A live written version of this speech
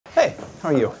How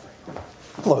are you?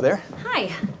 Hello there.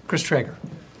 Hi. Chris Traeger.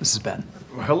 This is Ben.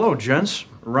 Well, hello, gents.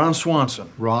 Ron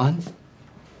Swanson. Ron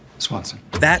Swanson.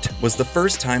 That was the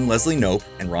first time Leslie Knope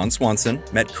and Ron Swanson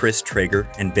met Chris Traeger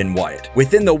and Ben Wyatt.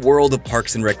 Within the world of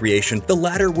Parks and Recreation, the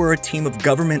latter were a team of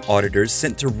government auditors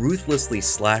sent to ruthlessly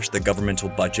slash the governmental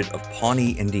budget of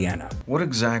Pawnee, Indiana. What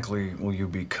exactly will you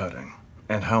be cutting?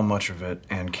 And how much of it?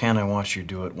 And can I watch you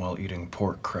do it while eating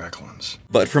pork cracklings?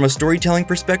 But from a storytelling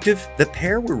perspective, the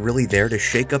pair were really there to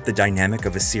shake up the dynamic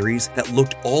of a series that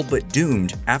looked all but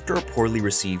doomed after a poorly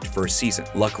received first season.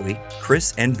 Luckily,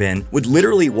 Chris and Ben would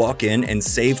literally walk in and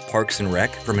save Parks and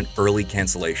Rec from an early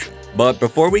cancellation. But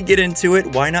before we get into it,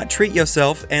 why not treat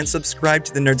yourself and subscribe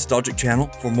to the Nerdstalgic channel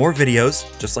for more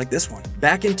videos just like this one.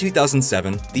 Back in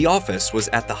 2007, The Office was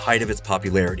at the height of its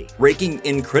popularity, raking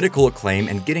in critical acclaim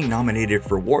and getting nominated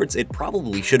for awards it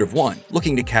probably should have won.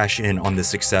 Looking to cash in on this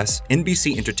success,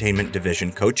 NBC Entertainment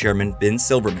Division co-chairman Ben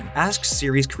Silverman asked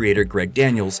series creator Greg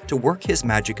Daniels to work his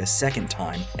magic a second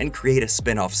time and create a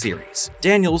spin-off series.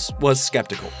 Daniels was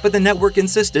skeptical, but the network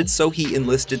insisted, so he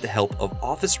enlisted the help of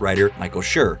Office writer Michael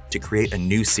Schur to create a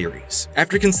new series.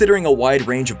 After considering a wide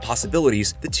range of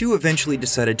possibilities, the two eventually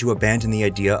decided to abandon the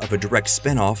idea of a direct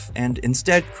spin-off and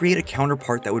instead create a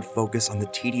counterpart that would focus on the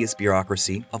tedious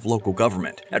bureaucracy of local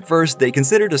government. At first, they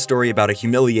considered a story about a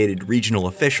humiliated regional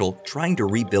official trying to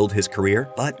rebuild his career,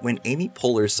 but when Amy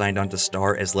Poehler signed on to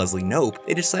star as Leslie Knope,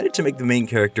 they decided to make the main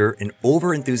character an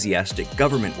over-enthusiastic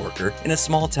government worker in a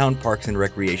small-town Parks and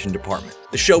Recreation department.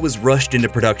 The show was rushed into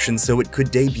production so it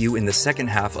could debut in the second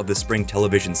half of the spring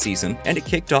television season, and it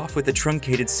kicked off with a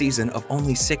truncated season of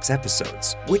only 6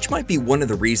 episodes, which might be one of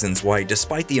the reasons why,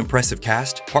 despite the impressive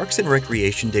cast, Parks and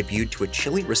Recreation debuted to a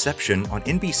chilly reception on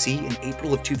NBC in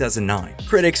April of 2009.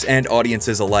 Critics and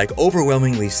audiences alike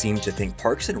overwhelmingly seemed to think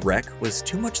Parks and Rec was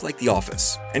too much like The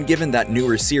Office, and given that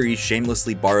newer series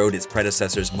shamelessly borrowed its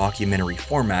predecessor's mockumentary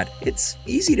format, it's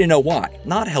easy to know why.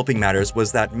 Not helping matters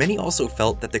was that many also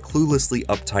felt that the cluelessly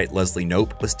uptight Leslie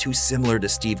Knope was too similar to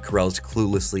Steve Carell's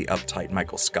cluelessly uptight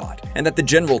Michael Scott, and that the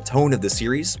general tone of the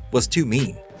series was too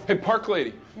mean. Hey, Park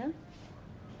Lady. Yeah?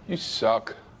 You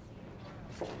suck.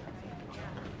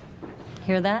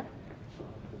 Hear that?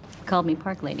 Called me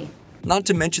Park Lady. Not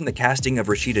to mention the casting of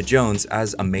Rashida Jones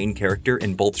as a main character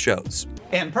in both shows.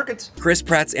 And Perkins. Chris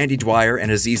Pratt's Andy Dwyer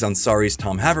and Aziz Ansari's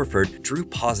Tom Haverford drew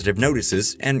positive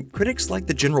notices, and critics liked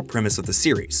the general premise of the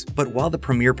series. But while the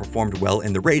premiere performed well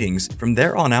in the ratings, from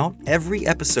there on out, every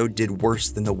episode did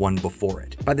worse than the one before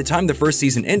it. By the time the first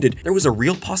season ended, there was a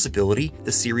real possibility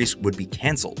the series would be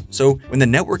cancelled. So when the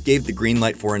network gave the green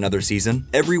light for another season,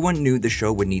 everyone knew the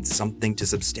show would need something to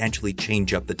substantially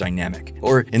change up the dynamic.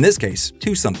 Or, in this case,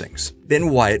 2 somethings. Ben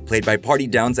Wyatt, played by Party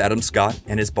Down's Adam Scott,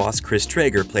 and his boss Chris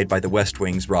Traeger, played by The West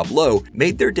Wing's Rob Lowe,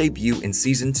 made their debut in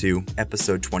Season 2,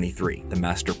 Episode 23, The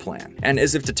Master Plan. And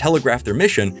as if to telegraph their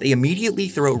mission, they immediately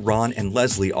throw Ron and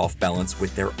Leslie off balance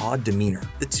with their odd demeanor.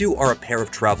 The two are a pair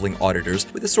of traveling auditors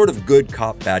with a sort of good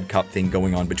cop, bad cop thing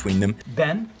going on between them.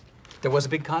 Ben, there was a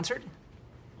big concert.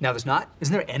 Now there's not.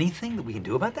 Isn't there anything that we can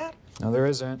do about that? No, there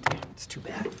isn't. It's too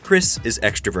bad. Chris is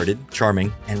extroverted,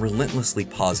 charming, and relentlessly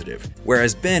positive,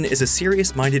 whereas Ben is a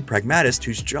serious-minded pragmatist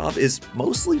whose job is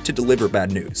mostly to deliver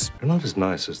bad news. You're not as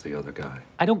nice as the other guy.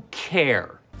 I don't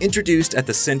care. Introduced at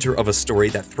the center of a story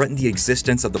that threatened the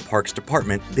existence of the parks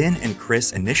department, Ben and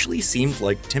Chris initially seemed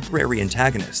like temporary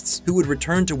antagonists who would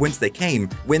return to whence they came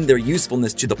when their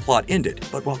usefulness to the plot ended.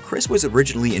 But while Chris was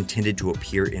originally intended to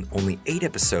appear in only 8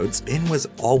 episodes, Ben was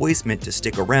always meant to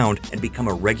stick around and become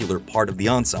a regular part of the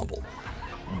ensemble.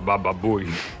 Baba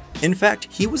booey. In fact,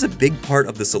 he was a big part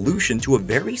of the solution to a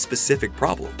very specific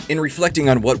problem. In reflecting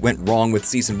on what went wrong with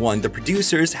Season 1, the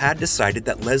producers had decided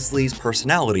that Leslie's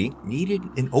personality needed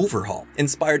an overhaul.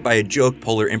 Inspired by a joke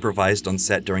Poehler improvised on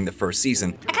set during the first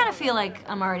season, I kind of feel like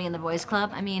I'm already in the boys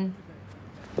club. I mean,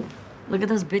 look at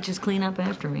those bitches clean up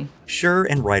after me. Schur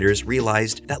and writers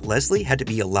realized that Leslie had to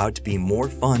be allowed to be more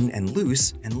fun and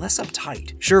loose and less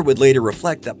uptight. Schur would later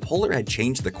reflect that Poehler had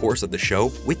changed the course of the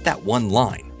show with that one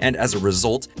line, and as a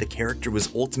result, the character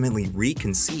was ultimately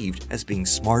reconceived as being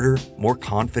smarter, more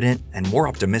confident, and more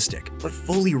optimistic. But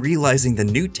fully realizing the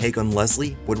new take on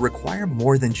Leslie would require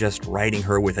more than just writing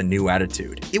her with a new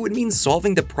attitude. It would mean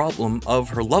solving the problem of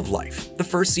her love life. The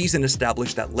first season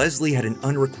established that Leslie had an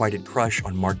unrequited crush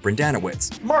on Mark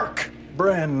Brendanawicz. Mark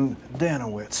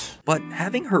Brendanawicz. But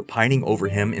having her pining over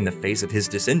him in the face of his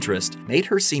disinterest made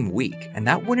her seem weak, and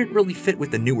that wouldn't really fit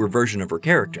with the newer version of her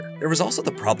character. There was also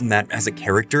the problem that, as a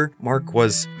character, Mark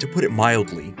was, to put it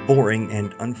mildly, boring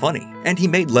and unfunny. And he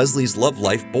made Leslie's love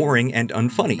life boring and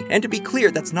unfunny. And to be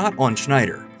clear, that's not on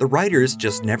Schneider. The writers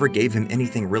just never gave him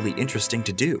anything really interesting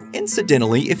to do.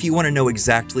 Incidentally, if you want to know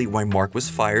exactly why Mark was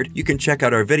fired, you can check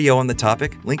out our video on the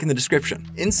topic, link in the description.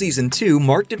 In season 2,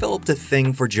 Mark developed a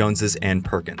thing for Joneses and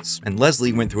Perkins, and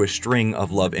Leslie went through a string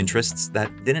of love interests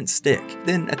that didn't stick.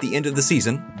 Then, at the end of the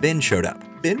season, Ben showed up.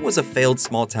 Ben was a failed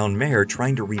small-town mayor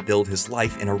trying to rebuild his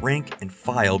life in a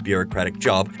rank-and-file bureaucratic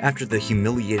job after the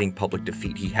humiliating public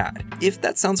defeat he had. If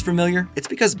that sounds familiar, it's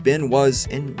because Ben was,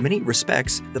 in many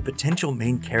respects, the potential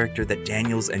main character that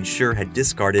Daniels and Schur had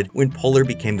discarded when Poehler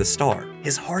became the star.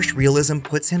 His harsh realism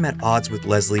puts him at odds with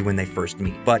Leslie when they first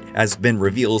meet, but as Ben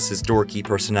reveals his dorky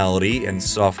personality and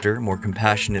softer, more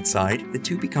compassionate side, the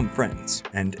two become friends,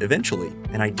 and eventually,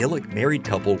 an idyllic married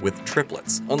couple with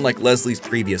triplets. Unlike Leslie's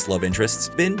previous love interests,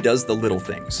 Ben does the little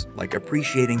things, like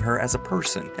appreciating her as a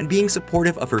person and being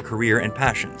supportive of her career and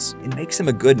passions. It makes him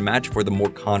a good match for the more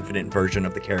confident version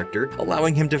of the character,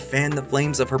 allowing him to fan the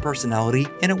flames of her personality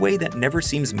in a way that never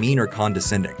seems mean or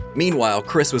condescending. Meanwhile,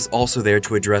 Chris was also there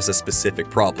to address a specific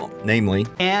problem, namely,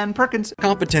 Ann Perkins.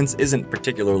 competence isn't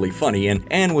particularly funny, and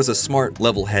Anne was a smart,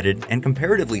 level-headed, and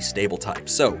comparatively stable type,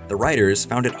 so the writers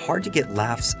found it hard to get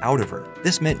laughs out of her.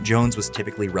 This meant Jones was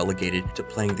typically relegated to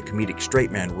playing the comedic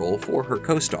straight man role for her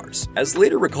co-stars. As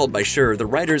later recalled by Schur, the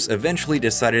writers eventually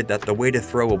decided that the way to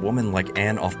throw a woman like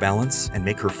Anne off balance and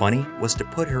make her funny was to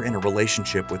put her in a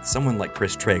relationship with someone like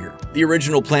Chris Traeger. The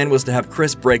original plan was to have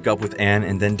Chris break up with Anne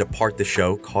and then depart the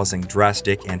show, causing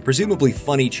drastic and presumably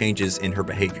funny changes in her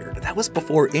behavior. But that was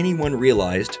before anyone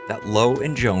realized that Lowe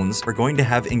and Jones were going to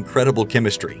have incredible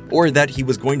chemistry, or that he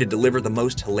was going to deliver the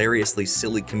most hilariously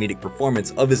silly comedic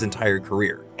performance of his entire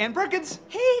career. Ann Perkins.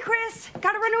 Hey, Chris.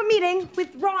 Gotta run to a meeting with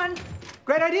Ron.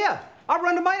 Great idea. I'll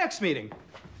run to my next meeting.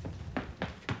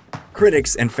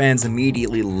 Critics and fans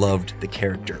immediately loved the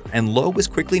character, and Lowe was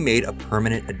quickly made a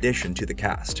permanent addition to the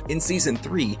cast. In season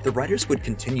 3, the writers would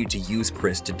continue to use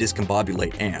Chris to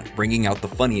discombobulate Anne, bringing out the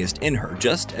funniest in her,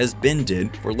 just as Ben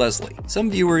did for Leslie. Some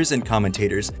viewers and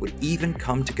commentators would even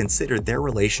come to consider their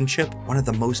relationship one of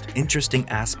the most interesting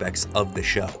aspects of the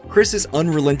show. Chris's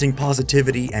unrelenting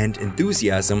positivity and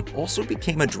enthusiasm also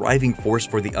became a driving force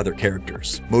for the other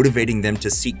characters, motivating them to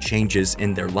seek changes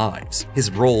in their lives.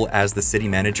 His role as the city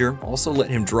manager also let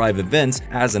him drive events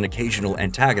as an occasional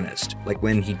antagonist, like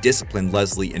when he disciplined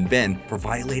Leslie and Ben for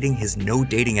violating his no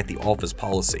dating at the office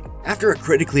policy. After a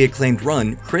critically acclaimed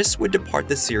run, Chris would depart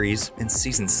the series in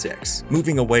season 6,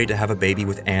 moving away to have a baby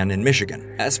with Anne in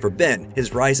Michigan. As for Ben,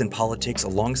 his rise in politics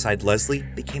alongside Leslie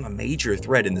became a major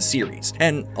thread in the series,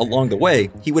 and along the way,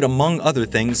 he would among other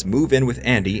things move in with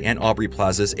Andy and Aubrey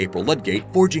Plaza's April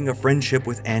Ludgate, forging a friendship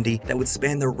with Andy that would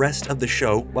span the rest of the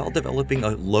show while developing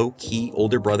a low-key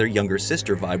older brother-younger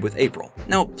sister vibe with April.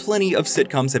 Now, plenty of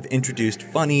sitcoms have introduced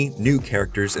funny, new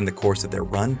characters in the course of their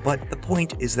run, but the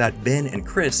point is that Ben and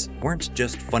Chris weren't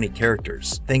just funny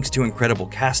characters. Thanks to incredible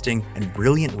casting and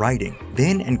brilliant writing,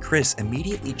 Ben and Chris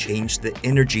immediately changed the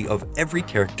energy of every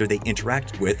character they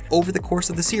interacted with over the course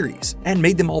of the series, and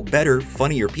made them all better,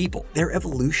 funnier people. Their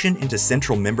evolution into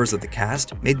central members of the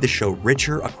cast made the show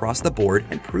richer across the board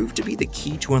and proved to be the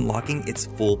key to unlocking its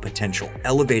full potential,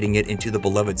 elevating it into the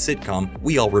beloved sitcom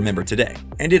we all remember today.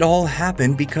 And it all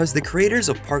happened because the creators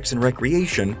of Parks and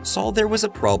Recreation saw there was a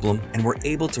problem and were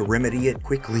able to remedy it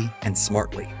quickly and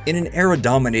smartly. In an era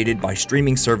dominated by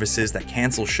streaming services that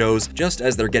cancel shows just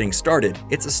as they're getting started,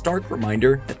 it's a stark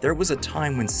reminder that there was a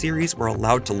time when series were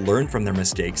allowed to learn from their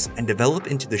mistakes and develop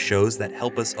into the shows that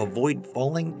help us avoid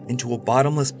falling into a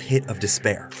bottomless pit of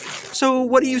despair. So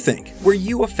what do you think? Were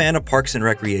you a fan of Parks and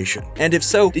Recreation? And if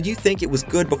so, did you think it was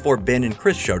good before Ben and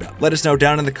Chris showed up? Let us know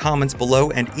down in the comments below,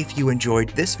 and if you enjoyed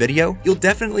this video, you'll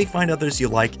definitely find others you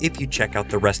like if you check out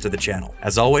the rest of the channel.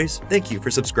 As always, thank you for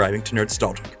subscribing to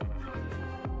Nerdstalgic.